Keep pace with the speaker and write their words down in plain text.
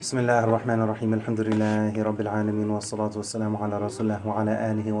بسم الله الرحمن الرحيم الحمد لله رب العالمين والصلاة والسلام على رسول الله وعلى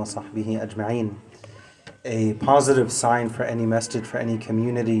آله وصحبه أجمعين. A positive sign for any masjid, for any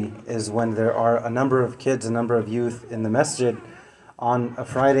community, is when there are a number of kids, a number of youth in the masjid on a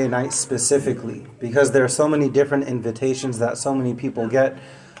Friday night specifically, because there are so many different invitations that so many people get,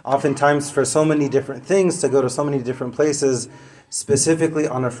 oftentimes for so many different things, to go to so many different places, specifically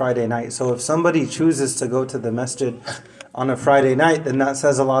on a Friday night. So if somebody chooses to go to the masjid on a Friday night, then that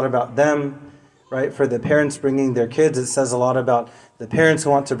says a lot about them, right? For the parents bringing their kids, it says a lot about the parents who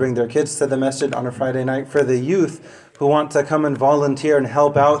want to bring their kids to the masjid on a Friday night. For the youth who want to come and volunteer and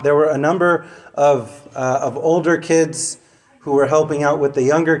help out, there were a number of older kids who were helping out with the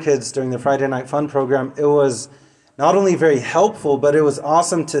younger kids during the Friday Night Fun program. It was not only very helpful, but it was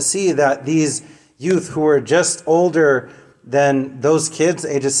awesome to see that these youth who were just older than those kids,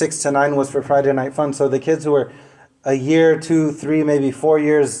 ages 6 to 9 was for Friday Night Fun. So the kids who were a year, 2, 3, maybe 4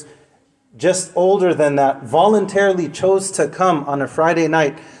 years just older than that voluntarily chose to come on a Friday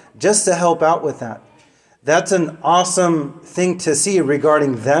night just to help out with that. That's an awesome thing to see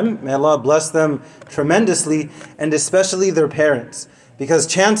regarding them. May Allah bless them tremendously, and especially their parents, because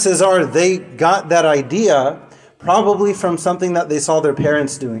chances are they got that idea probably from something that they saw their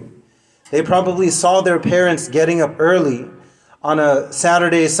parents doing. They probably saw their parents getting up early on a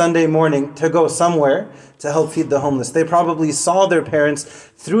Saturday, Sunday morning to go somewhere to help feed the homeless. They probably saw their parents,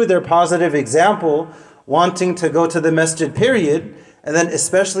 through their positive example, wanting to go to the masjid, period. And then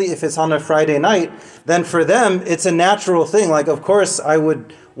especially if it's on a Friday night, then for them, it's a natural thing. Like, of course, I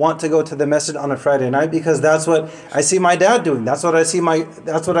would want to go to the masjid on a Friday night because that's what I see my dad doing. That's what I see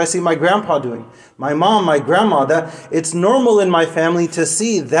my grandpa doing. My mom, my grandma. That it's normal in my family to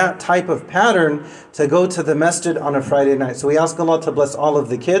see that type of pattern to go to the masjid on a Friday night. So we ask Allah to bless all of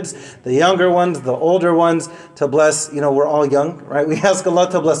the kids, the younger ones, the older ones, to bless, we're all young, right? We ask Allah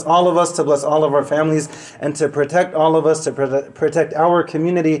to bless all of us, to bless all of our families, and to protect all of us, to protect our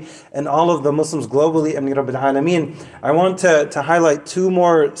community and all of the Muslims globally. Ameen Rabbil Alameen. I want to highlight two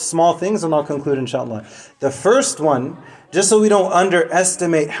more small things and I'll conclude inshallah. The first one, just so we don't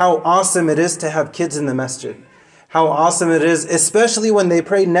underestimate how awesome it is to have kids in the masjid. How awesome it is, especially when they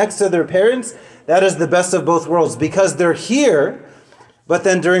pray next to their parents. That is the best of both worlds, because they're here, but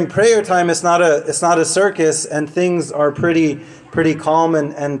then during prayer time it's not a circus, and things are pretty calm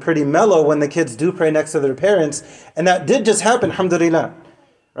and pretty mellow when the kids do pray next to their parents. And that did just happen, alhamdulillah.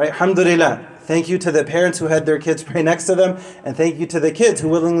 Right? Alhamdulillah. Thank you to the parents who had their kids pray next to them, and thank you to the kids who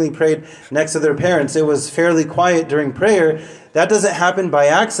willingly prayed next to their parents. It was fairly quiet during prayer. That doesn't happen by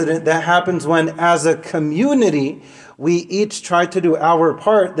accident. That happens when, as a community, we each try to do our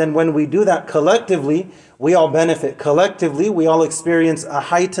part. Then when we do that collectively, we all benefit. Collectively, we all experience a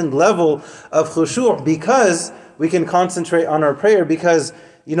heightened level of khushu' because we can concentrate on our prayer, because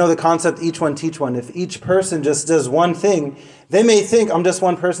the concept, each one teach one. If each person just does one thing, they may think, I'm just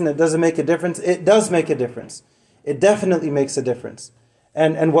one person, it doesn't make a difference. It does make a difference. It definitely makes a difference.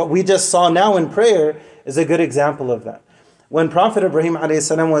 And what we just saw now in prayer is a good example of that. When Prophet Ibrahim a.s.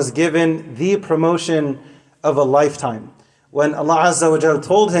 was given the promotion of a lifetime, when Allah Azza wa Jal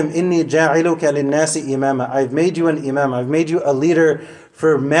told him, Inni ja'iluka linnasi imama, I've made you an imam, I've made you a leader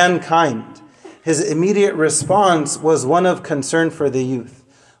for mankind, his immediate response was one of concern for the youth.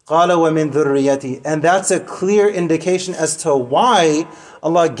 قَالَ وَمِن ذُرِّيَّتِي. And that's a clear indication as to why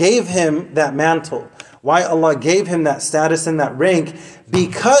Allah gave him that mantle, why Allah gave him that status and that rank,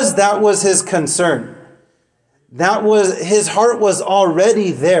 because that was his concern. His heart was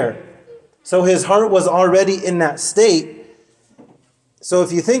already there. So his heart was already in that state. So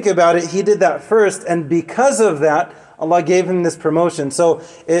if you think about it, he did that first, and because of that, Allah gave him this promotion. So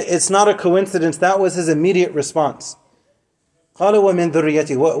it's not a coincidence. That was his immediate response. قَالَ وَمِن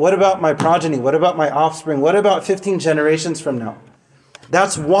ذُرِّيَّتِي. What about my progeny? What about my offspring? What about 15 generations from now?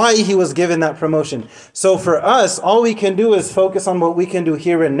 That's why he was given that promotion. So for us, all we can do is focus on what we can do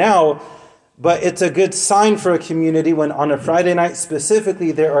here and now. But it's a good sign for a community when on a Friday night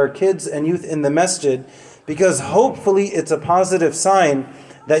specifically there are kids and youth in the masjid, because hopefully it's a positive sign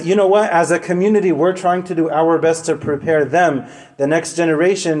that, as a community, we're trying to do our best to prepare them, the next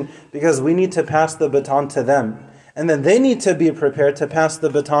generation, because we need to pass the baton to them. And then they need to be prepared to pass the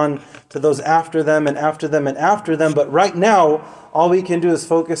baton to those after them and after them and after them. But right now, all we can do is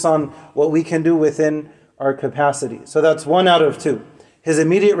focus on what we can do within our capacity. So that's one out of two. His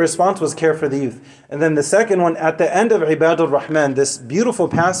immediate response was care for the youth. And then the second one, at the end of Ibadur Rahman, this beautiful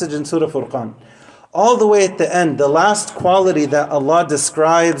passage in Surah Furqan, All the way at the end, the last quality that Allah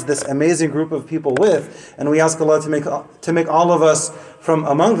describes this amazing group of people with, and we ask Allah to make all of us from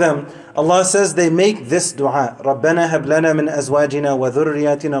among them. Allah says they make this dua: رَبَّنَا هَبْ لَنَا مِنْ أَزْوَاجِنَا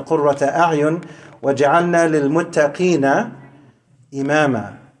وَذُرِّيَّاتِنَا قُرَّةَ أَعْيُنٍ وَجَعَلْنَا لِلْمُتَّقِينَ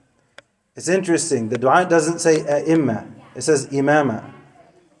إِمَامًا. It's interesting. The dua doesn't say a'imma. It says imama.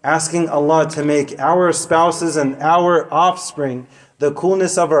 Asking Allah to make our spouses and our offspring the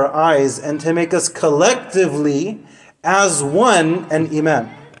coolness of our eyes, and to make us collectively as one an imam.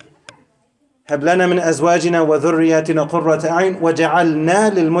 هَبْ لَنَا مِنْ أَزْوَاجِنَا وَذُرِّيَّاتِنَا قُرَّةَ أَعْيُنٍ وَجَعَلْنَا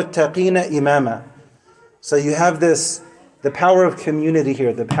لِلْمُتَّقِينَ إِمَامًا. So you have the power of community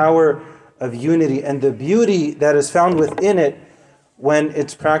here, the power of unity, and the beauty that is found within it when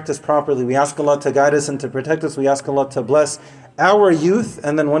it's practiced properly. We ask Allah to guide us and to protect us. We ask Allah to bless our youth,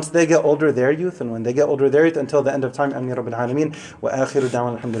 and then once they get older, their youth, and when they get older, their youth, until the end of time. Ameen Rabbil Alameen. Wa akhiru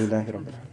da'wan alhamdulillahi Rabbil Alameen.